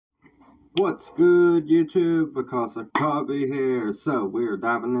What's good, YouTube? Because of Cubby here. So, we're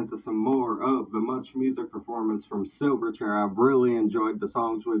diving into some more of the Muchmusic performance from Silverchair. I've really enjoyed the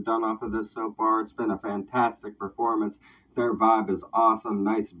songs we've done off of this so far. It's been a fantastic performance. Their vibe is awesome.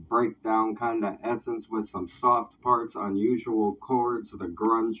 Nice breakdown kind of essence with some soft parts, unusual chords, the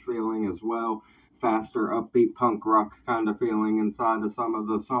grunge feeling as well. Faster, upbeat punk rock kind of feeling inside of some of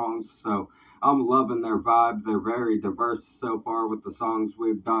the songs. So, I'm loving their vibe. They're very diverse so far with the songs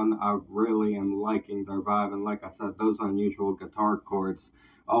we've done. I really am liking their vibe. And like I said, those unusual guitar chords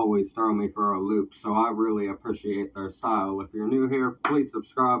always throw me for a loop. So I really appreciate their style. If you're new here, please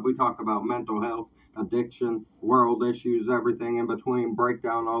subscribe. We talk about mental health, addiction, world issues, everything in between, break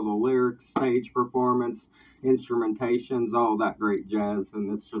down all the lyrics, stage performance, instrumentations, all that great jazz.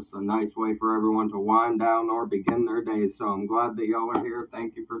 And it's just a nice way for everyone to wind down or begin their days. So I'm glad that y'all are here.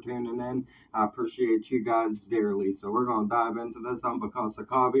 Thank you for tuning in. I appreciate you guys dearly. So we're going to dive into this on Because of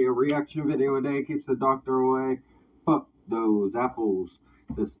Coffee. A reaction video a day keeps the doctor away. Fuck those apples.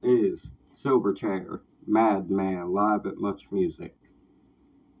 This is Silverchair Madman live at Muchmusic.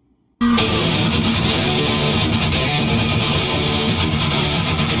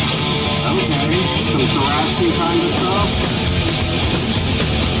 Okay, some thrashy kind of stuff.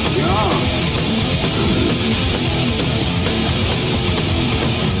 Yeah.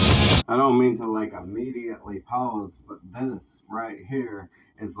 I don't mean to like immediately pause, but this right here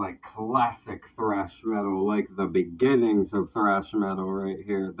is like classic thrash metal, like the beginnings of thrash metal right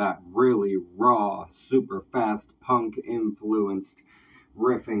here. That really raw, super fast punk influenced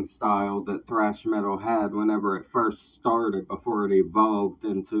riffing style that thrash metal had whenever it first started before it evolved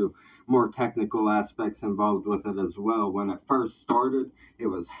into more technical aspects involved with it as well. When it first started, it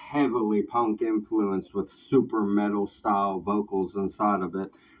was heavily punk influenced with super metal style vocals inside of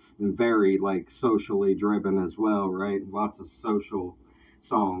it. And very like socially driven as well, right? Lots of social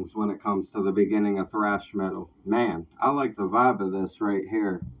songs when it comes to the beginning of thrash metal. Man, I like the vibe of this right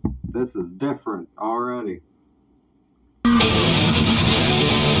here. This is different already.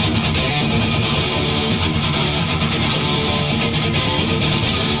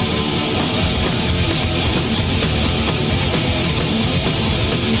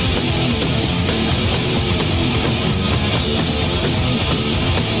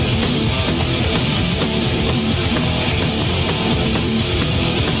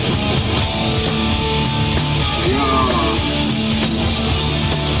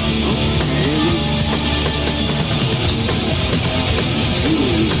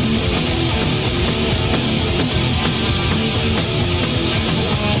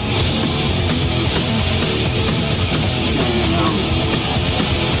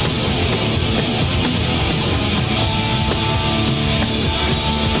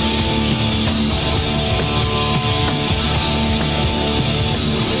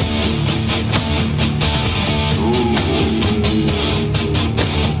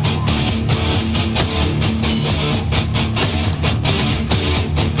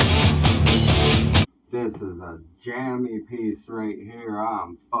 This is a jammy piece right here.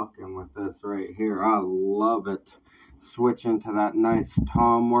 I'm fucking with this right here. I love it. Switching to that nice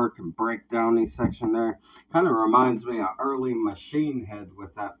tom work and breakdowny section there. Kind of reminds me of early Machine Head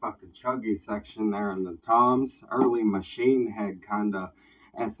with that fucking chuggy section there in the toms. Early Machine Head kind of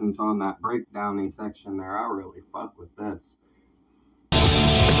essence on that breakdowny section there. I really fuck with this.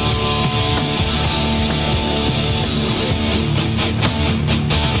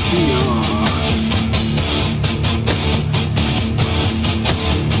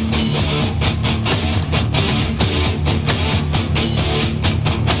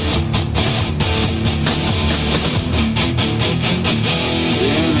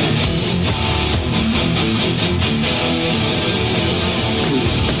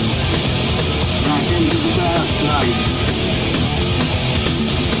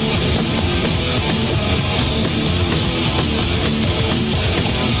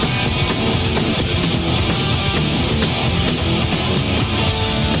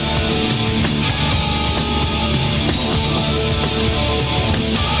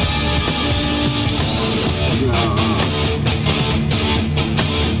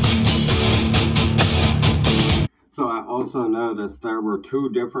 So I also noticed there were two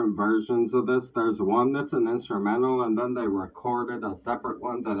different versions of this. There's one that's an instrumental, and then they recorded a separate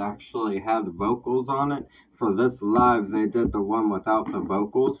one that actually had vocals on it. For this live, they did the one without the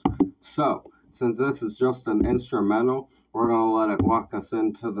vocals. So, since this is just an instrumental, we're going to let it walk us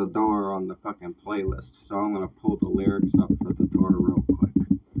into the door on the fucking playlist. So I'm going to pull the lyrics up for the door real quick,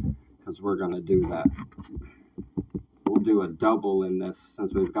 because we're going to do that. We'll do a double in this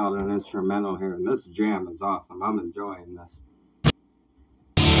since we've got an instrumental here, and this jam is awesome. I'm enjoying this.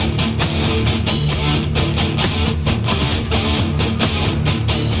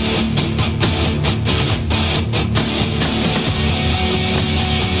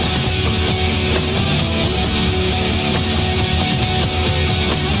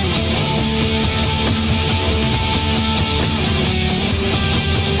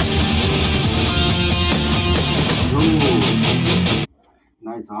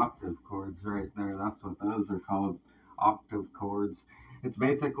 called octave chords. It's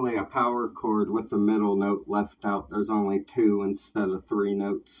basically a power chord with the middle note left out. There's only two instead of three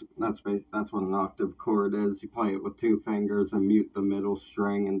notes. That's what an octave chord is. You play it with two fingers and mute the middle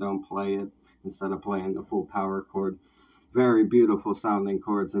string and don't play it instead of playing the full power chord. Very beautiful sounding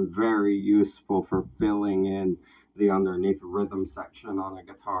chords and very useful for filling in the underneath rhythm section on a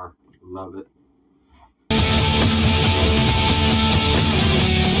guitar. Love it.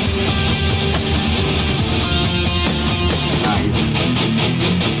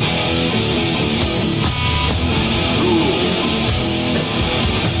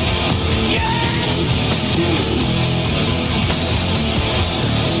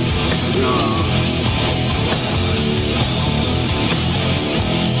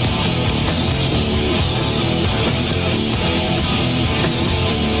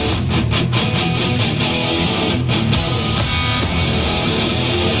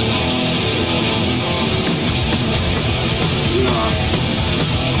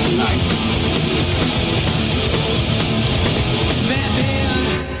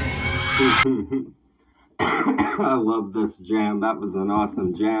 I love this jam. That was an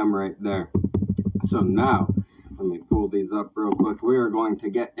awesome jam right there. So now, let me pull these up real quick. We are going to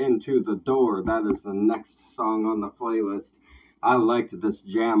get into The Door. That is the next song on the playlist. I liked this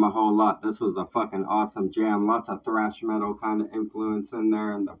jam a whole lot. This was a fucking awesome jam. Lots of thrash metal kind of influence in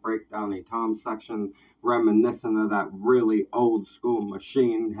there, and the breakdowny tom section reminiscent of that really old school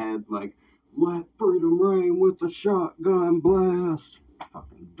Machine Head, like, let freedom reign with the shotgun blast.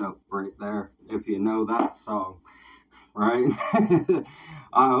 Fucking dope right there, if you know that song, right?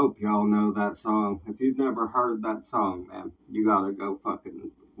 I hope y'all know that song. If you've never heard that song, man, you gotta go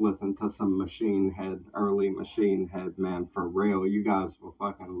fucking listen to some Machine Head, early Machine Head, man, for real. You guys will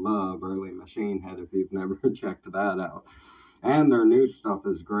fucking love early Machine Head if you've never checked that out. And their new stuff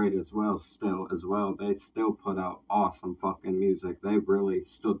is great as well, They still put out awesome fucking music. They've really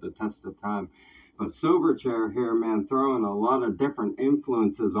stood the test of time. But Silverchair here, man, throwing a lot of different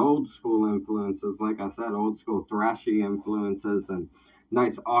influences, old school influences, like I said, old school thrashy influences, and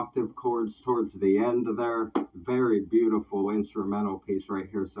nice octave chords towards the end there. Very beautiful instrumental piece right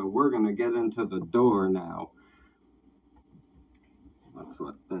here. So we're going to get into The Door now. Let's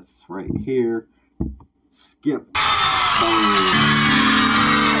let this right here skip. Boom.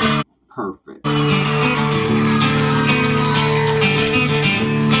 Perfect.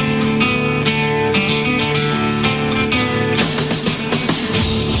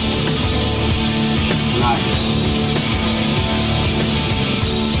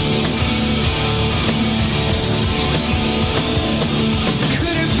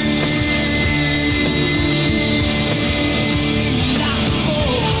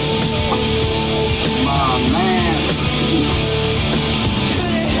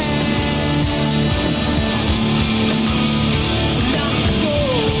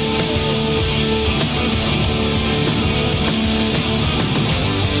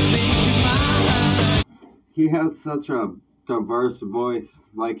 He has such a diverse voice,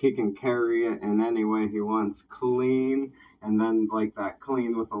 like he can carry it in any way he wants. Clean, and then like that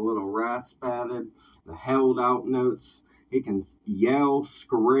clean with a little rasp added, the held out notes. He can yell,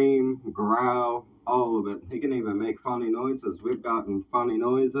 scream, growl, all of it. He can even make funny noises. We've gotten funny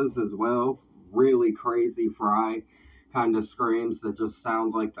noises as well. Really crazy fry kind of screams that just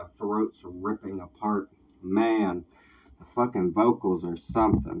sound like the throat's ripping apart. Man, the fucking vocals are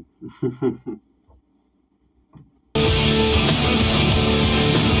something.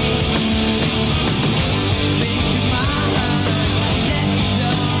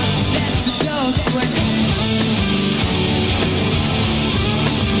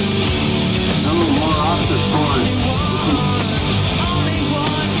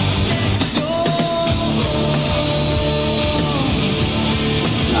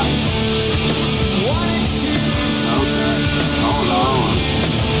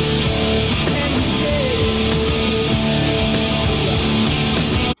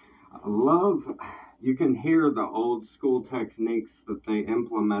 You can hear the old school techniques that they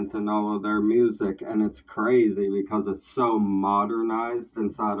implement in all of their music, and it's crazy because it's so modernized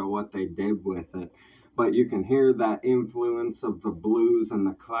inside of what they did with it. But you can hear that influence of the blues and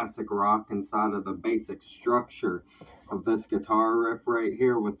the classic rock inside of the basic structure of this guitar riff right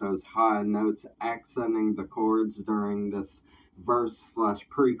here, with those high notes accenting the chords during this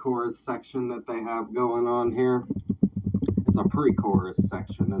verse/pre-chorus section that they have going on here. It's a pre-chorus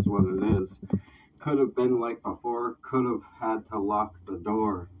section is what it is. Could have been like before, could have had to lock the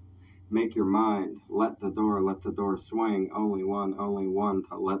door. Make your mind, let the door swing. Only one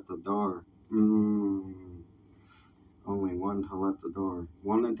to let the door. Only one to let the door.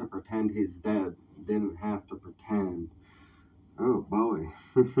 Wanted to pretend he's dead. didn't have to pretend. Oh boy.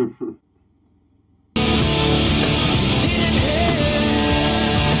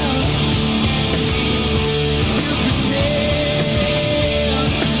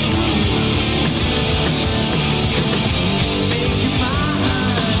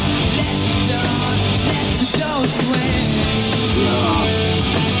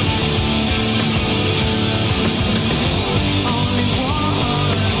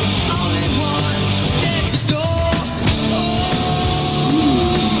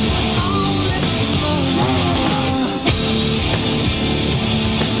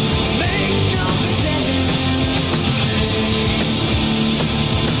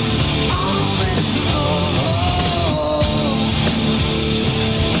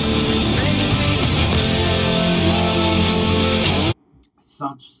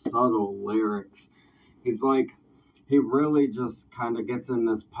 Such subtle lyrics. He's like, he really just kind of gets in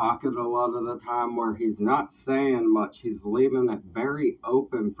this pocket a lot of the time where he's not saying much. He's leaving it very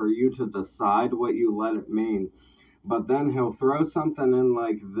open for you to decide what you let it mean. But then he'll throw something in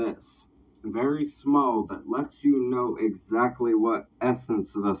like this, very small, that lets you know exactly what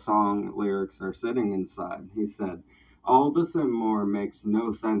essence of the song lyrics are sitting inside. He said, "All this and more makes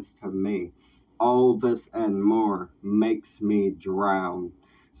no sense to me. All this and more makes me drown."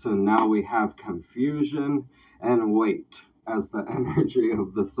 So now we have confusion and weight as the energy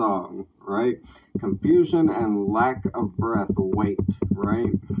of the song, right? Confusion and lack of breath, weight,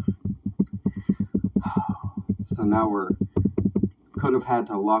 right? So now could have had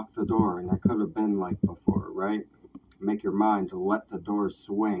to lock the door, and it could have been like before, right? Make your mind to let the door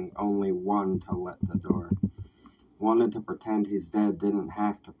swing, only one to let the door. Wanted to pretend he's dead, didn't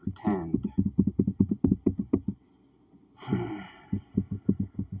have to pretend.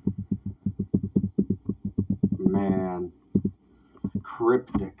 Man,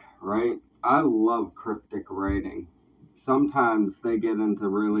 cryptic, right? I love cryptic writing. Sometimes they get into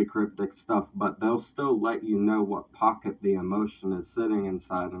really cryptic stuff, but they'll still let you know what pocket the emotion is sitting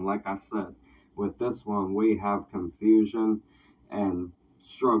inside. And like I said, with this one, we have confusion and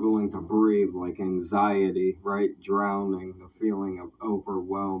struggling to breathe, like anxiety, right? Drowning, the feeling of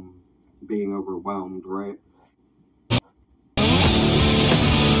being overwhelmed, right?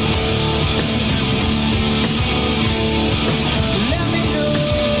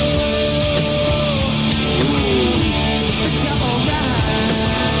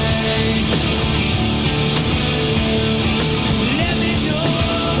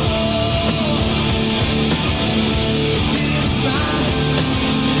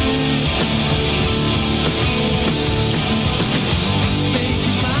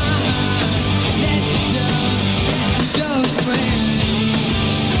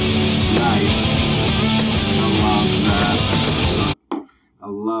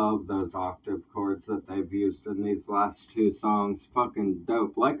 Those octave chords that they've used in these last two songs. Fucking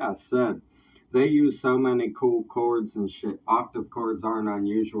dope. Like I said, they use so many cool chords and shit. Octave chords aren't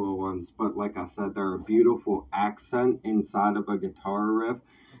unusual ones, but like I said, they're a beautiful accent inside of a guitar riff.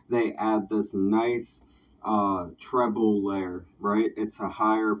 They add this nice treble layer, right? It's a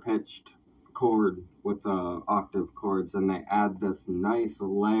higher pitched chord with the octave chords, and they add this nice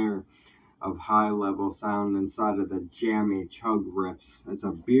layer of high level sound inside of the jammy chug riffs. It's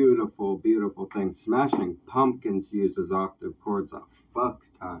a beautiful, beautiful thing. Smashing Pumpkins uses octave chords a fuck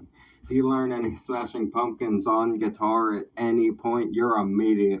ton. If you learn any Smashing Pumpkins on guitar at any point, you're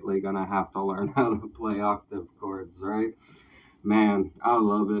immediately gonna have to learn how to play octave chords, right? Man, I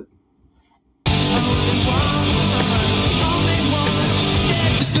love it.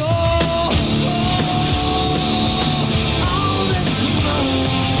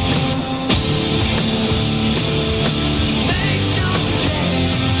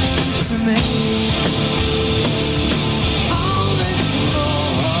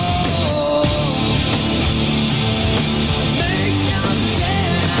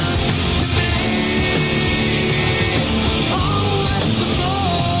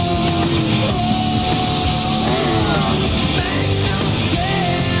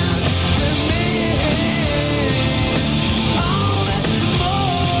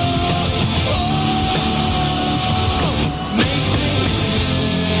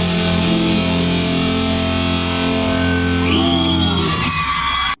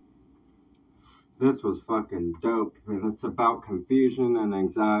 This was fucking dope. It's about confusion and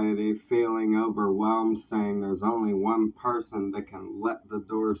anxiety, feeling overwhelmed, saying there's only one person that can let the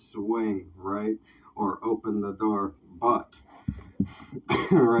door swing, right? Or open the door. But,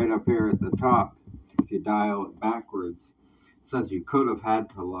 right up here at the top, if you dial it backwards, it says you could have had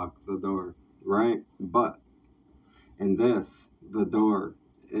to lock the door, right? But, in this, the door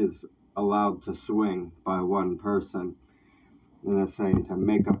is allowed to swing by one person. And it's saying to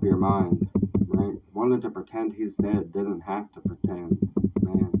make up your mind, right? Wanted to pretend he's dead, didn't have to pretend.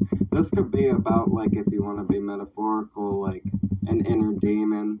 Man, this could be about, like, if you want to be metaphorical, like an inner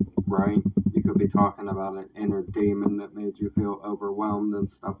demon, right? You could be talking about an inner demon that made you feel overwhelmed and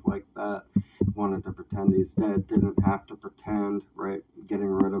stuff like that. Wanted to pretend he's dead, didn't have to pretend, right? Getting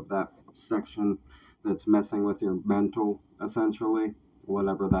rid of that section that's messing with your mental, essentially,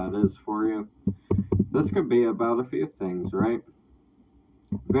 whatever that is for you. This could be about a few things, right?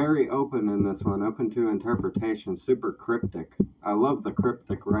 Very open in this one, open to interpretation, super cryptic. I love the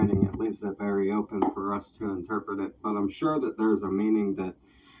cryptic writing, it leaves it very open for us to interpret it, but I'm sure that there's a meaning that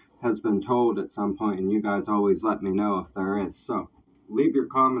has been told at some point, and you guys always let me know if there is. So leave your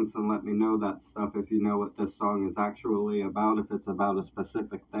comments and let me know that stuff if you know what this song is actually about, if it's about a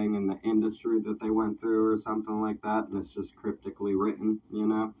specific thing in the industry that they went through or something like that, and it's just cryptically written, you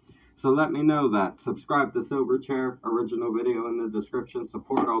know. So let me know that. Subscribe to Silverchair, original video in the description.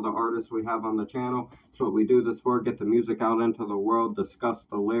 Support all the artists we have on the channel. It's what we do this for, get the music out into the world, discuss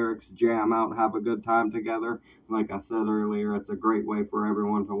the lyrics, jam out, have a good time together. Like I said earlier, it's a great way for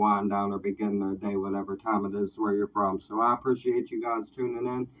everyone to wind down or begin their day, whatever time it is where you're from. So I appreciate you guys tuning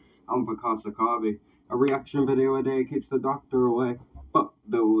in. I'm Picasso Coffee. A reaction video a day keeps the doctor away. Fuck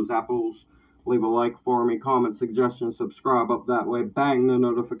those apples. Leave a like for me, comment, suggestions, subscribe up that way. Bang the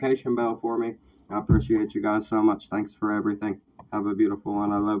notification bell for me. I appreciate you guys so much. Thanks for everything. Have a beautiful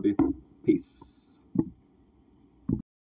one. I love you. Peace.